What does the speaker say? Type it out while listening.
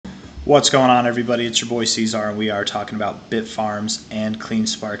What's going on, everybody? It's your boy C-Zar, and we are talking about Bitfarms and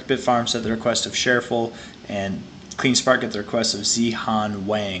CleanSpark. Bitfarms at the request of Shareful, and CleanSpark at the request of Zihan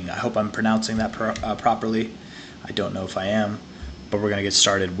Wang. I hope I'm pronouncing that properly. I don't know if I am, but we're going to get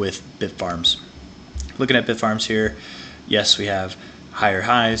started with Bitfarms. Looking at Bitfarms here, yes, we have higher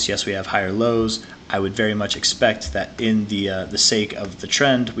highs, yes, we have higher lows. I would very much expect that in the sake of the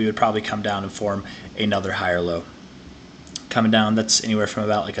trend, we would probably come down and form another higher low. Coming down, that's anywhere from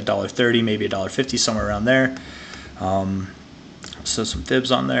about like $1.30, maybe $1.50, somewhere around there. So some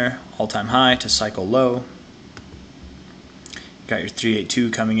fibs on there, all-time high to cycle low. Got your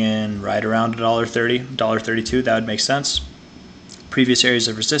 382 coming in right around $1.30, $1.32. That would make sense. Previous areas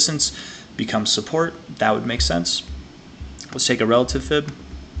of resistance become support. That would make sense. Let's take a relative fib.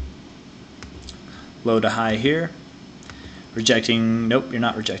 Low to high here. Rejecting, nope, you're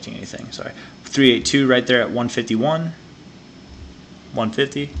not rejecting anything, sorry. 382 right there at 151.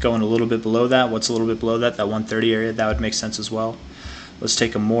 150, going a little bit below that. What's a little bit below that? That 130 area, that would make sense as well. Let's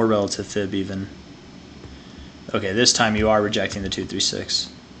take a more relative fib even. Okay, this time you are rejecting the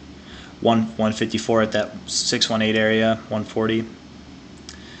 236. 154 at that 618 area, 140.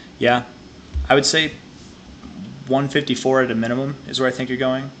 Yeah, I would say 154 at a minimum is where I think you're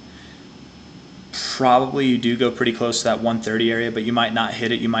going. Probably you do go pretty close to that 130 area, but you might not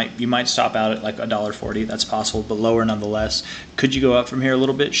hit it. You might stop out at like $1.40. That's possible, but lower nonetheless. Could you go up from here a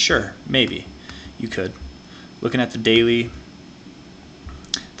little bit? Sure, maybe you could. Looking at the daily,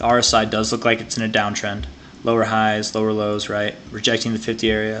 the RSI does look like it's in a downtrend. Lower highs, lower lows, right? Rejecting the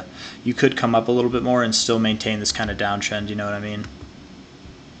 50 area. You could come up a little bit more and still maintain this kind of downtrend. You know what I mean?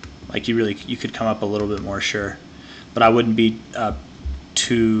 Like you could come up a little bit more, sure, but I wouldn't be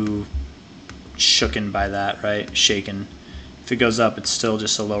too shooken by that, right? Shaken. If it goes up, it's still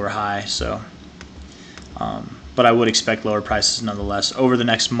just a lower high. So, but I would expect lower prices nonetheless over the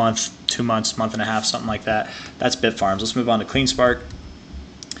next month, 2 months, month and a half, something like that. That's Bitfarms. Let's move on to CleanSpark.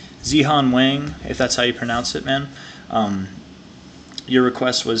 Zihan Wang, if that's how you pronounce it, man. Your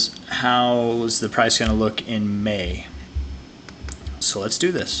request was how was the price going to look in May? So let's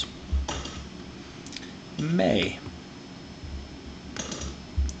do this. May.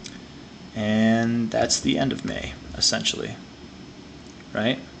 And that's the end of May, essentially,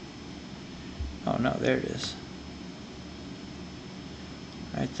 right? Oh no, there it is,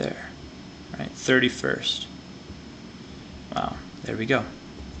 right there, right, 31st. Wow, there we go.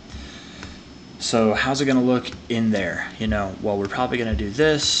 So how's it gonna look in there? You know, well, we're probably gonna do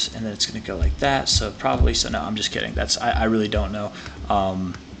this, and then it's gonna go like that. So probably, so no, I'm just kidding. That's I really don't know.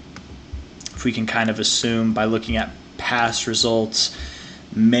 If we can kind of assume by looking at past results,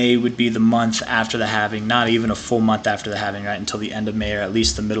 May would be the month after the halving, not even a full month after the halving, right, until the end of May or at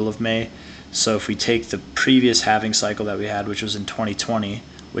least the middle of May. So if we take the previous halving cycle that we had, which was in 2020,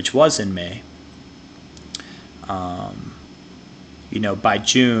 which was in May, you know, by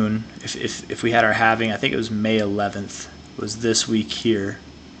June, if we had our halving, I think it was May 11th, was this week here,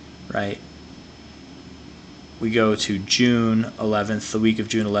 right? We go to June 11th, the week of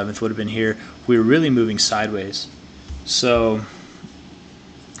June 11th would have been here. We were really moving sideways. So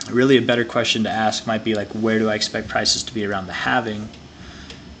really a better question to ask might be like, where do I expect prices to be around the halving?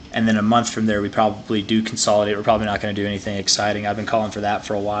 And then a month from there, we probably do consolidate. We're probably not going to do anything exciting. I've been calling for that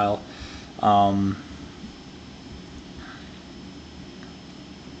for a while. Hard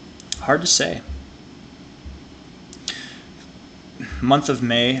to say. Month of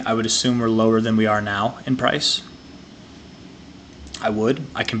May, I would assume we're lower than we are now in price.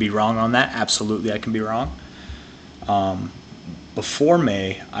 I can be wrong on that. Absolutely, I can be wrong. Before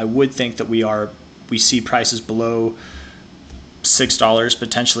May, I would think that we see prices below $6,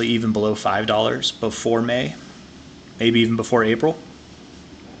 potentially even below $5 before May, maybe even before April.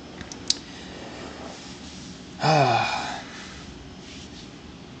 I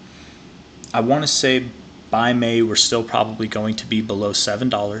want to say by May we're still probably going to be below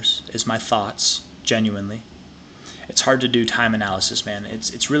 $7 is my thoughts, genuinely. It's hard to do time analysis, man.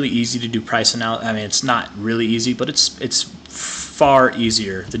 It's really easy to do price analysis. I mean, it's not really easy, but it's far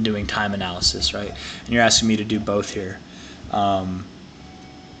easier than doing time analysis, right? And you're asking me to do both here. I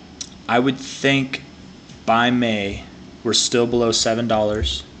would think by May we're still below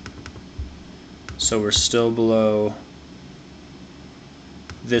 $7. So we're still below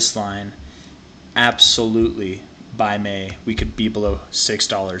this line. Absolutely, by May we could be below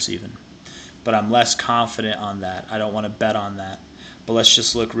 $6 even. But I'm less confident on that. I don't want to bet on that. But let's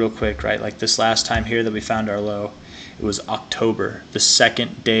just look real quick, right? Like this last time here that we found our low, it was October, the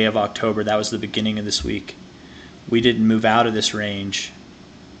second day of October. That was the beginning of this week. We didn't move out of this range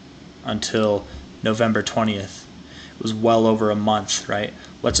until November 20th. It was well over a month, right?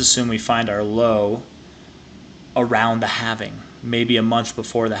 let's assume we find our low around the halving, maybe a month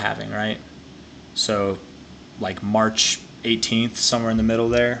before the halving, right? So like March 18th, somewhere in the middle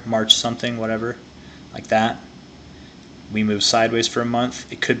there, March something, whatever, like that. We move sideways for a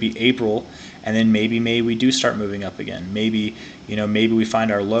month. It could be April, and then maybe May we do start moving up again. Maybe, maybe we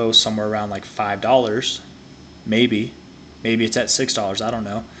find our low somewhere around like $5. Maybe it's at $6. I don't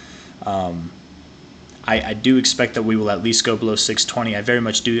know. I do expect that we will at least go below 620. I very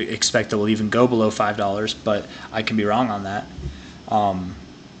much do expect that we'll even go below $5, but I can be wrong on that.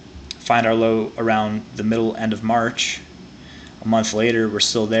 Find our low around the middle end of March. A month later, we're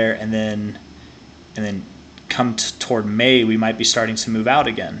still there, and then come toward May, we might be starting to move out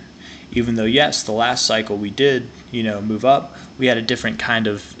again. Even though, yes, the last cycle we did, move up, we had a different kind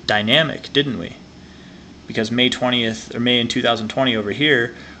of dynamic, didn't we? Because May 20th, or May in 2020 over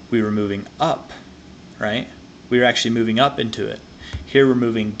here, we were moving up, right? We were actually moving up into it. Here we're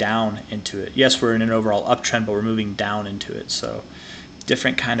moving down into it. Yes, we're in an overall uptrend, but we're moving down into it. So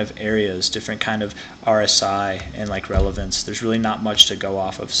different kind of areas, different kind of RSI and like relevance. There's really not much to go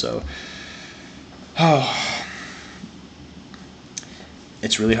off of. So,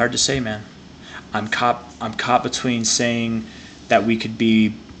 it's really hard to say, man. I'm caught between saying that we could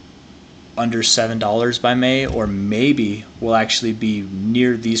be under $7 by May, or maybe we'll actually be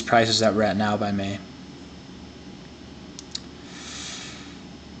near these prices that we're at now by May.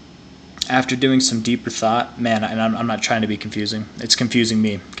 After doing some deeper thought, man, and I'm not trying to be confusing. It's confusing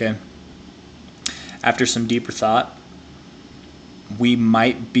me, okay? After some deeper thought, we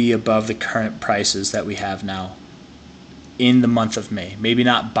might be above the current prices that we have now in the month of May. Maybe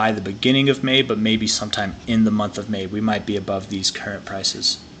not by the beginning of May, but maybe sometime in the month of May, we might be above these current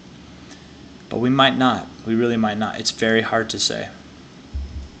prices. But we might not. We really might not. It's very hard to say.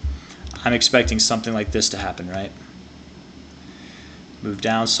 I'm expecting something like this to happen, right? Move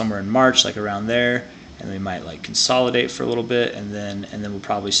down somewhere in March, like around there, and we might like consolidate for a little bit, and then we'll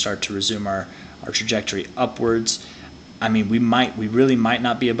probably start to resume our trajectory upwards. I mean, we really might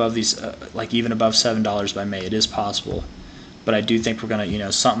not be above these, like even above $7 by May. It is possible, but I do think we're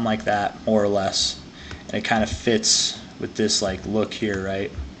gonna, something like that, more or less, and it kind of fits with this like look here,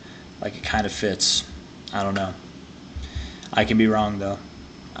 right? Like it kind of fits. I don't know. I can be wrong though.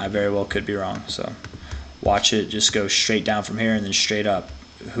 I very well could be wrong. So watch it just go straight down from here and then straight up.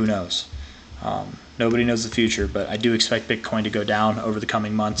 Who knows? Nobody knows the future, but I do expect Bitcoin to go down over the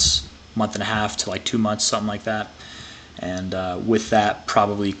coming months, month and a half to like 2 months, something like that. And with that,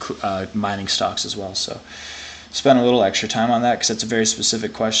 probably mining stocks as well. So spend a little extra time on that because it's a very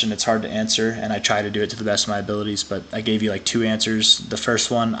specific question. It's hard to answer, and I try to do it to the best of my abilities, but I gave you like 2 answers. The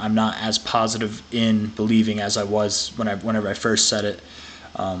first one, I'm not as positive in believing as I was whenever I first said it.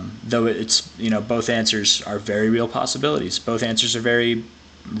 Though it's, both answers are very real possibilities. Both answers are very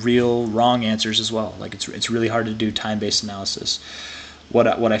real wrong answers as well. Like it's really hard to do time-based analysis. What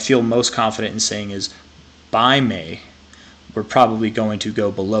I feel most confident in saying is by May, we're probably going to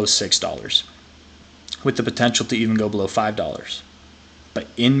go below $6 with the potential to even go below $5. But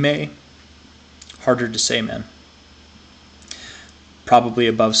in May, harder to say, man. Probably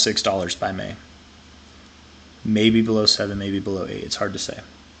above $6 by May. Maybe below 7, maybe below 8. It's hard to say.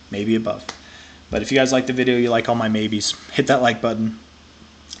 Maybe above. But if you guys like the video, you like all my maybes, hit that like button.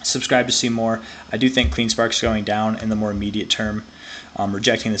 Subscribe to see more. I do think CleanSpark's going down in the more immediate term.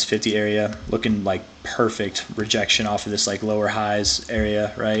 Rejecting this 50 area, looking like perfect rejection off of this like lower highs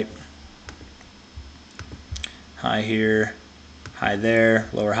area, right? High here, high there,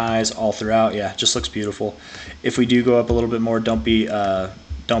 lower highs all throughout. Yeah, just looks beautiful. If we do go up a little bit more, don't be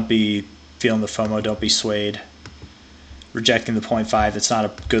feeling the FOMO. Don't be swayed. Rejecting the 0.5, that's not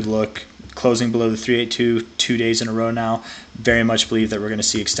a good look. Closing below the 382 2 days in a row now. Very much believe that we're going to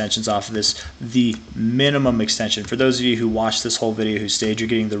see extensions off of this. The minimum extension, for those of you who watched this whole video who stayed, you're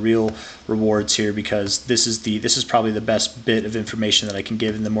getting the real rewards here, because this is probably the best bit of information that I can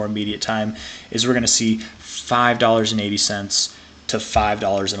give in the more immediate time. Is we're going to see $5.80 to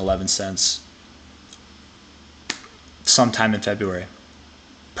 $5.11 sometime in February.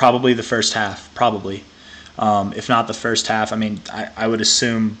 Probably the first half, probably. If not the first half, I mean, I would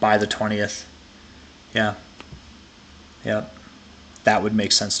assume by the 20th. Yeah. Yep. That would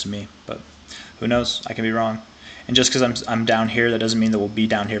make sense to me, but who knows? I can be wrong. And just because I'm down here, that doesn't mean that we'll be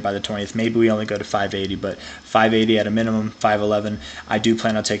down here by the 20th. Maybe we only go to 580, but 580 at a minimum, 511. I do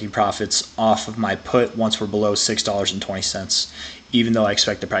plan on taking profits off of my put once we're below $6.20, even though I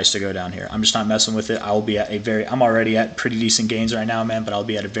expect the price to go down here. I'm just not messing with it. I will be at I'm already at pretty decent gains right now, man, but I'll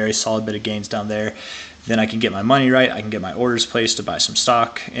be at a very solid bit of gains down there. Then I can get my money right. I can get my orders placed to buy some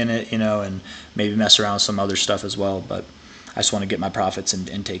stock in it, and maybe mess around with some other stuff as well. But I just want to get my profits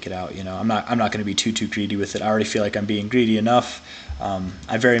and take it out. You know, I'm not going to be too greedy with it. I already feel like I'm being greedy enough.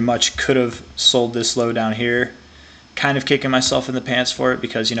 I very much could have sold this low down here, kind of kicking myself in the pants for it,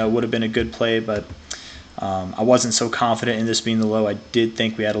 because, you know, it would have been a good play, but I wasn't so confident in this being the low. I did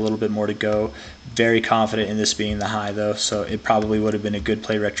think we had a little bit more to go. Very confident in this being the high, though, so it probably would have been a good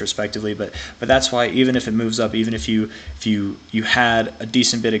play retrospectively. But that's why, even if it moves up, even if you had a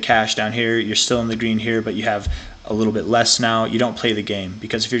decent bit of cash down here, you're still in the green here, but you have a little bit less now, you don't play the game,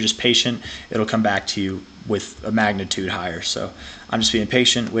 because if you're just patient, it'll come back to you with a magnitude higher. So I'm just being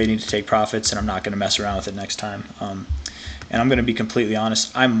patient, waiting to take profits, and I'm not going to mess around with it next time. And I'm going to be completely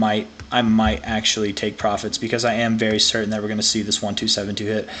honest, I might actually take profits, because I am very certain that we're going to see this 1272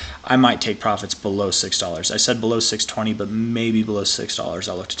 hit. I might take profits below $6. I said below $6.20, but maybe below $6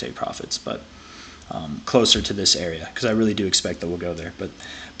 I'll look to take profits, but closer to this area, because I really do expect that we'll go there. But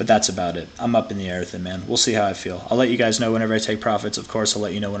that's about it. I'm up in the air with it, man. We'll see how I feel. I'll let you guys know whenever I take profits. Of course, I'll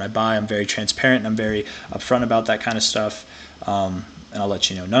let you know when I buy. I'm very transparent, and I'm very upfront about that kind of stuff. And I'll let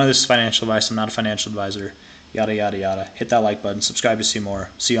you know. None of this is financial advice. I'm not a financial advisor. Yada, yada, yada. Hit that like button. Subscribe to see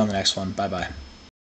more. See you on the next one. Bye-bye.